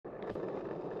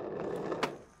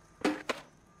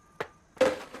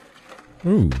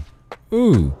Ooh.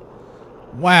 Ooh.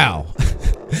 Wow.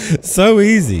 So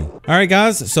easy. All right,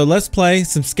 guys. So let's play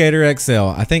some Skater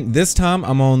XL. I think this time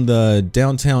I'm on the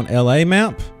downtown LA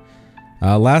map.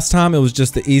 Last time it was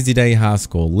just the Easy Day High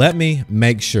School. Let me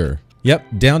make sure. Yep,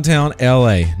 downtown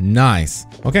LA. Nice.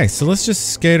 Okay, so let's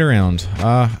just skate around.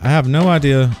 I have no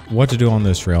idea what to do on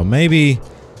this rail. Maybe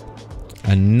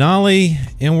a nollie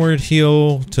inward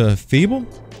heel to feeble.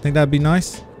 I think that'd be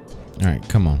nice. All right,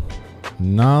 come on.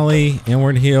 Nollie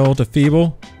inward heel to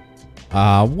feeble.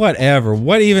 Whatever.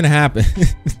 What even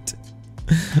happened?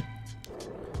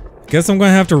 Guess I'm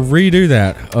gonna have to redo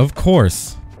that. Of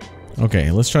course. Okay,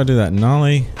 let's try to do that.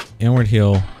 Nollie inward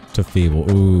heel to feeble.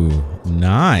 Ooh,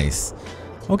 nice.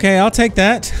 Okay, I'll take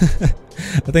that.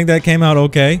 I think that came out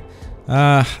okay.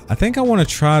 I think I want to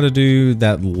try to do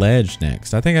that ledge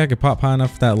next. I think I could pop high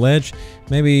enough for that ledge.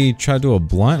 Maybe try to do a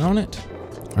blunt on it.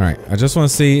 All right, I just want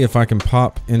to see if I can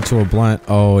pop into a blunt.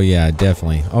 Oh yeah,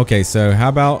 definitely. Okay, so how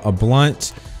about a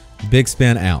blunt, big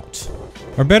spin out?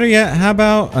 Or better yet, how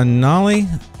about a nollie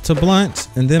to blunt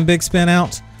and then big spin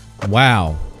out?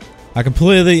 Wow, I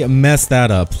completely messed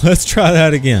that up. Let's try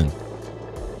that again.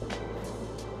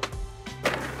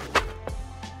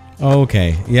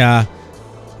 Okay, yeah,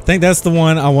 I think that's the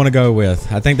one I want to go with.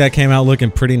 I think that came out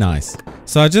looking pretty nice.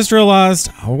 So I just realized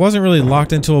I wasn't really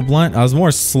locked into a blunt. I was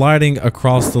more sliding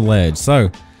across the ledge. So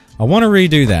I want to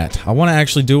redo that. I want to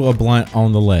actually do a blunt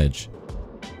on the ledge.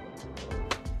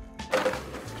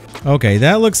 Okay,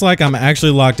 that looks like I'm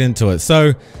actually locked into it.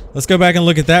 So let's go back and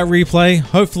look at that replay.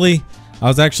 Hopefully I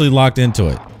was actually locked into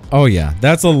it. Oh yeah,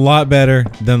 that's a lot better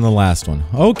than the last one.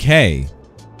 Okay.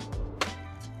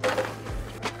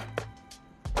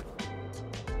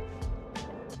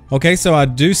 Okay, so I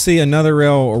do see another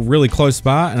rail really close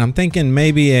by, and I'm thinking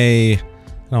maybe a, I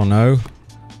don't know,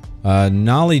 a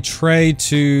nollie tray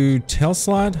to tail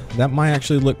slide. That might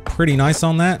actually look pretty nice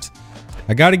on that.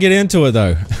 I got to get into it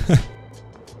though.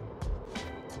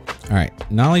 All right,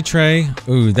 nollie tray.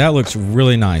 Ooh, that looks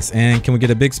really nice. And can we get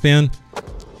a big spin?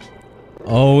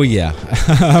 Oh yeah,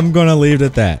 I'm gonna leave it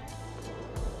at that.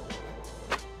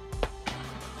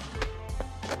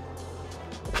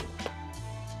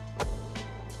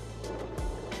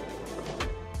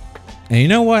 And you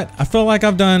know what? I feel like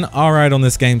I've done all right on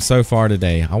this game so far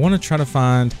today. I want to try to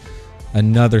find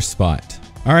another spot.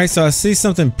 All right, so I see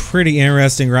something pretty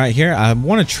interesting right here. I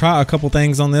want to try a couple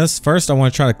things on this. First, I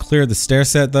want to try to clear the stair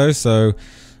set though. So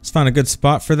let's find a good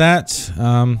spot for that.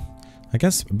 I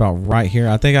guess about right here.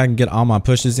 I think I can get all my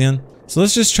pushes in. So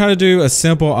let's just try to do a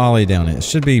simple ollie down it. It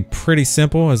should be pretty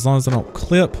simple as long as I don't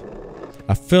clip.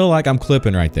 I feel like I'm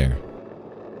clipping right there.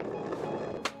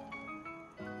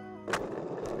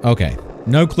 Okay,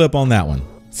 no clip on that one.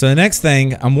 So the next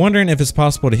thing, I'm wondering if it's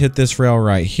possible to hit this rail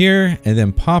right here and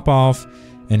then pop off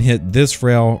and hit this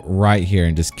rail right here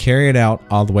and just carry it out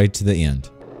all the way to the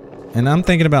end. And I'm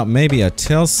thinking about maybe a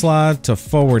tail slide to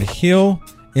forward heel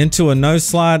into a nose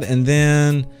slide and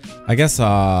then I guess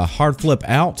a hard flip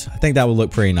out. I think that would look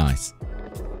pretty nice.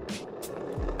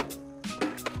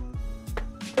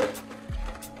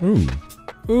 Ooh,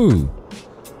 ooh,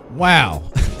 wow,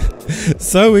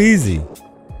 so easy.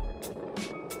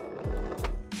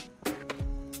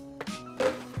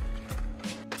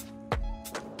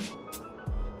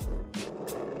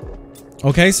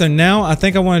 Okay, so now I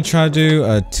think I want to try to do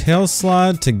a tail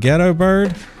slide to ghetto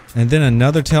bird and then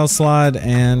another tail slide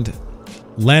and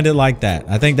land it like that.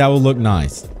 I think that will look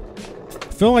nice.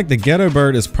 I feel like the ghetto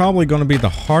bird is probably going to be the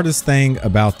hardest thing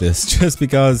about this just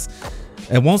because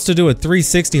it wants to do a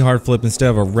 360 hard flip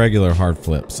instead of a regular hard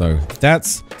flip. So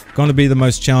that's going to be the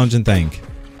most challenging thing.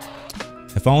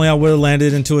 If only I would have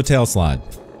landed into a tail slide.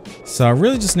 So I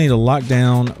really just need to lock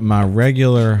down my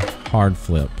regular hard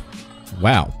flip.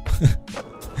 Wow.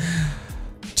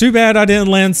 Too bad I didn't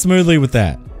land smoothly with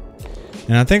that.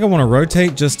 And I think I want to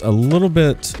rotate just a little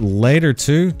bit later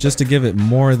too, just to give it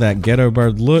more of that ghetto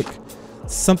bird look.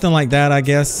 Something like that, I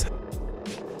guess.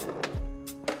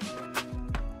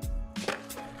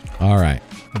 All right,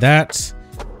 that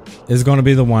is going to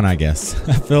be the one, I guess.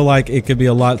 I feel like it could be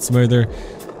a lot smoother,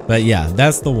 but yeah,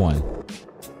 that's the one.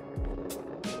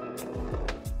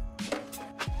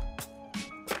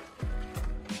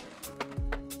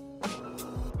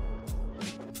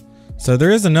 So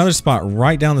there is another spot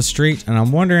right down the street, and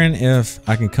I'm wondering if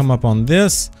I can come up on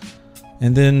this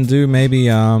and then do maybe,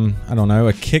 I don't know,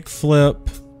 a kick flip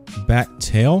back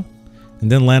tail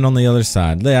and then land on the other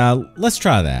side. Yeah, let's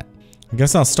try that. I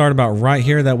guess I'll start about right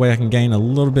here. That way I can gain a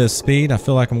little bit of speed. I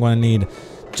feel like I'm going to need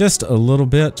just a little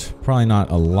bit, probably not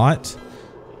a lot.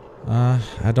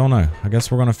 I don't know. I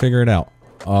guess we're going to figure it out.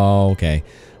 Okay.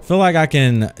 I feel like I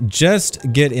can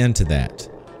just get into that.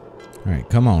 All right,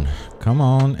 come on. Come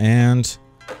on, and...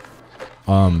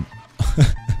 All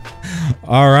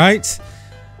right.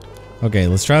 Okay,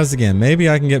 let's try this again. Maybe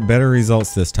I can get better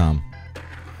results this time.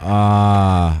 No,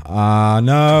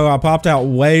 I popped out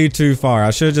way too far.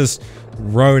 I should have just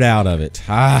rode out of it.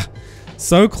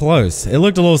 So close. It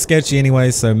looked a little sketchy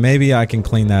anyway, so maybe I can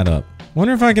clean that up.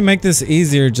 Wonder if I can make this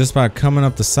easier just by coming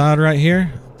up the side right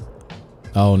here.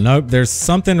 Oh, nope. There's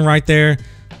something right there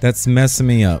that's messing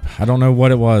me up. I don't know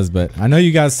what it was, but I know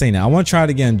you guys seen it. I want to try it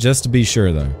again just to be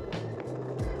sure, though.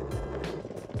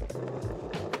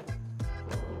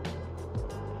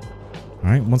 All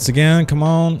right, once again, come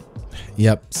on.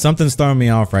 Yep, something's throwing me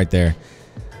off right there.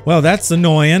 Well, that's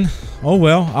annoying. Oh,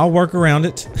 well, I'll work around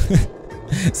it.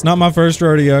 It's not my first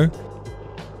rodeo.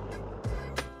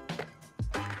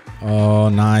 Oh,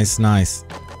 nice, nice.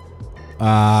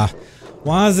 Why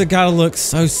does it gotta look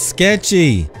so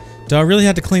sketchy? Do I really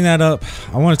have to clean that up?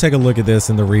 I want to take a look at this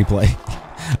in the replay.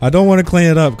 I don't want to clean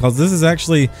it up because this is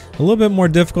actually a little bit more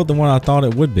difficult than what I thought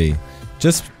it would be.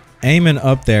 Just aiming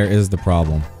up there is the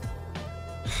problem.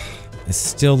 It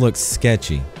still looks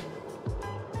sketchy.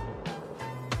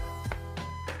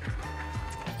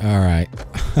 All right.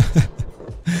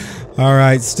 All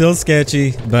right, still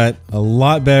sketchy, but a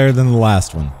lot better than the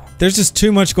last one. There's just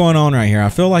too much going on right here. I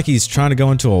feel like he's trying to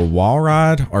go into a wall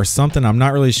ride or something. I'm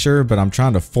not really sure, but I'm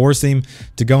trying to force him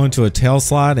to go into a tail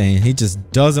slide, and he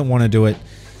just doesn't want to do it.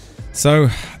 So,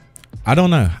 I don't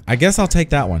know. I guess I'll take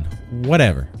that one.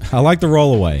 Whatever. I like the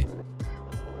roll away.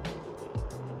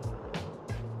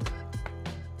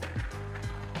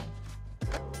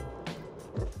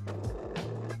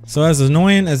 So as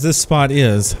annoying as this spot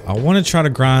is, I want to try to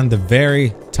grind the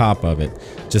very top of it.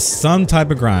 Just some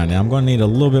type of grind. Now I'm going to need a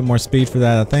little bit more speed for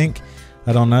that, I think.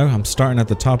 I don't know. I'm starting at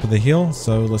the top of the hill,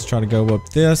 so let's try to go up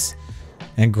this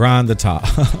and grind the top.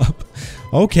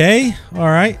 Okay. All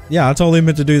right. Yeah, I totally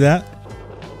meant to do that.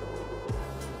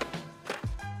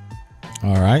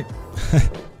 All right.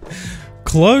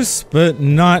 Close, but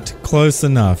not close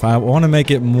enough. I want to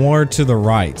make it more to the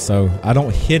right so I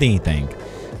don't hit anything.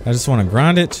 I just want to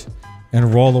grind it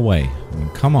and roll away. I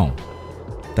mean, come on.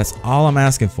 That's all I'm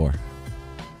asking for.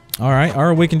 All right,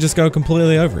 or we can just go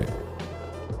completely over it.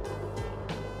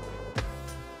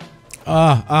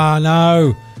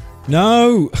 No.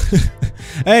 No.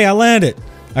 Hey, I landed.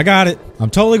 I got it.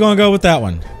 I'm totally going to go with that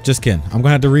one. Just kidding. I'm going to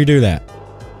have to redo that.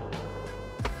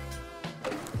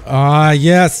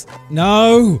 Yes.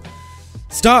 No.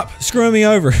 Stop screwing me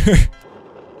over.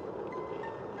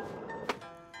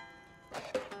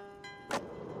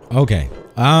 Okay,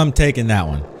 I'm taking that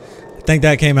one. I think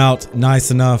that came out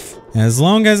nice enough. And as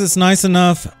long as it's nice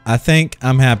enough, I think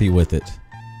I'm happy with it.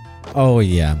 Oh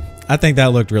yeah, I think that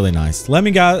looked really nice. Let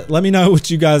me know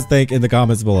what you guys think in the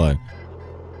comments below.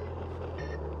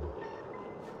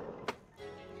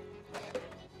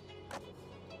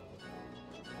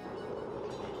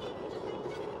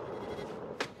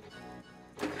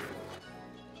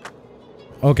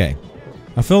 Okay,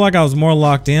 I feel like I was more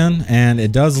locked in and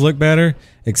it does look better,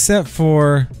 except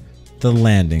for the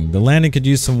landing. The landing could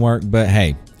use some work, but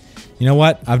hey, you know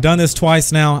what? I've done this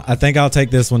twice now. I think I'll take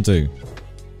this one too.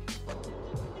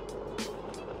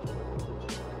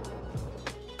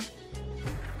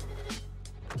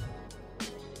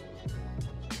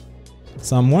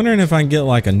 So I'm wondering if I can get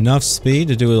like enough speed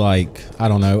to do like, I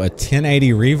don't know, a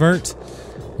 1080 revert.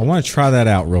 I want to try that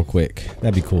out real quick.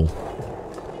 That'd be cool.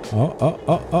 Oh,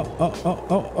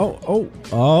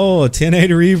 a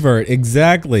 1080 revert.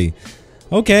 Exactly.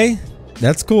 Okay.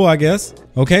 That's cool, I guess.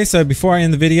 Okay, so before I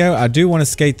end the video, I do want to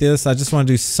skate this. I just want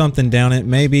to do something down it.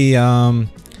 Maybe, I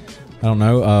don't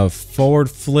know, a forward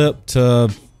flip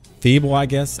to feeble, I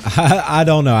guess. I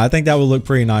don't know. I think that would look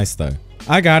pretty nice, though.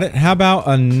 I got it. How about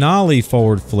a nollie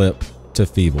forward flip to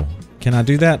feeble? Can I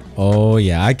do that? Oh,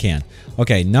 yeah, I can.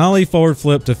 Okay, nollie forward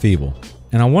flip to feeble.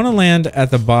 And I want to land at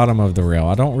the bottom of the rail.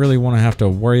 I don't really want to have to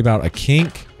worry about a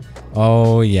kink.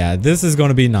 Oh yeah, this is going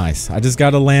to be nice. I just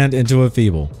got to land into a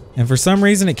feeble. And for some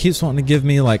reason, it keeps wanting to give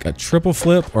me like a triple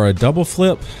flip or a double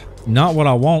flip. Not what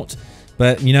I want.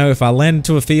 But you know, if I land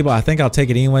into a feeble, I think I'll take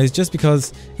it anyways, just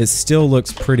because it still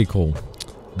looks pretty cool.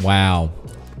 Wow.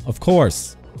 Of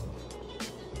course.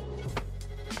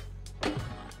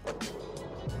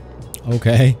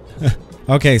 Okay.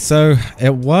 Okay, so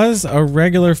it was a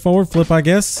regular forward flip, I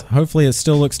guess. Hopefully it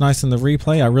still looks nice in the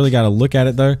replay. I really got to look at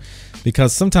it though,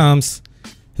 because sometimes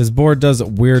his board does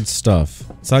weird stuff.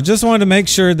 So I just wanted to make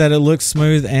sure that it looks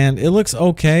smooth, and it looks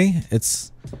okay.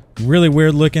 It's really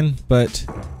weird looking, but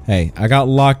hey, I got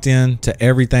locked in to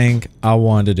everything I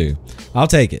wanted to do. I'll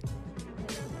take it.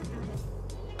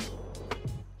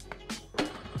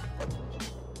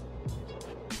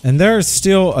 And there's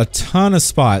still a ton of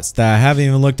spots that I haven't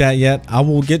even looked at yet. I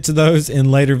will get to those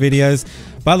in later videos.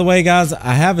 By the way, guys,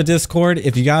 I have a Discord.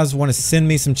 If you guys want to send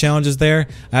me some challenges there,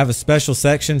 I have a special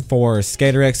section for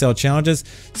Skater XL challenges.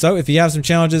 So if you have some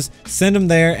challenges, send them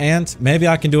there and maybe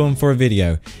I can do them for a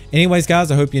video. Anyways,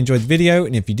 guys, I hope you enjoyed the video.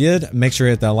 And if you did, make sure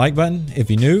to hit that like button. If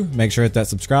you're new, make sure to hit that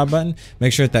subscribe button.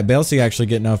 Make sure to hit that bell so you actually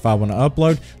get notified when I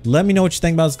upload. Let me know what you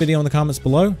think about this video in the comments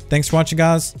below. Thanks for watching,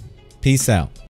 guys. Peace out.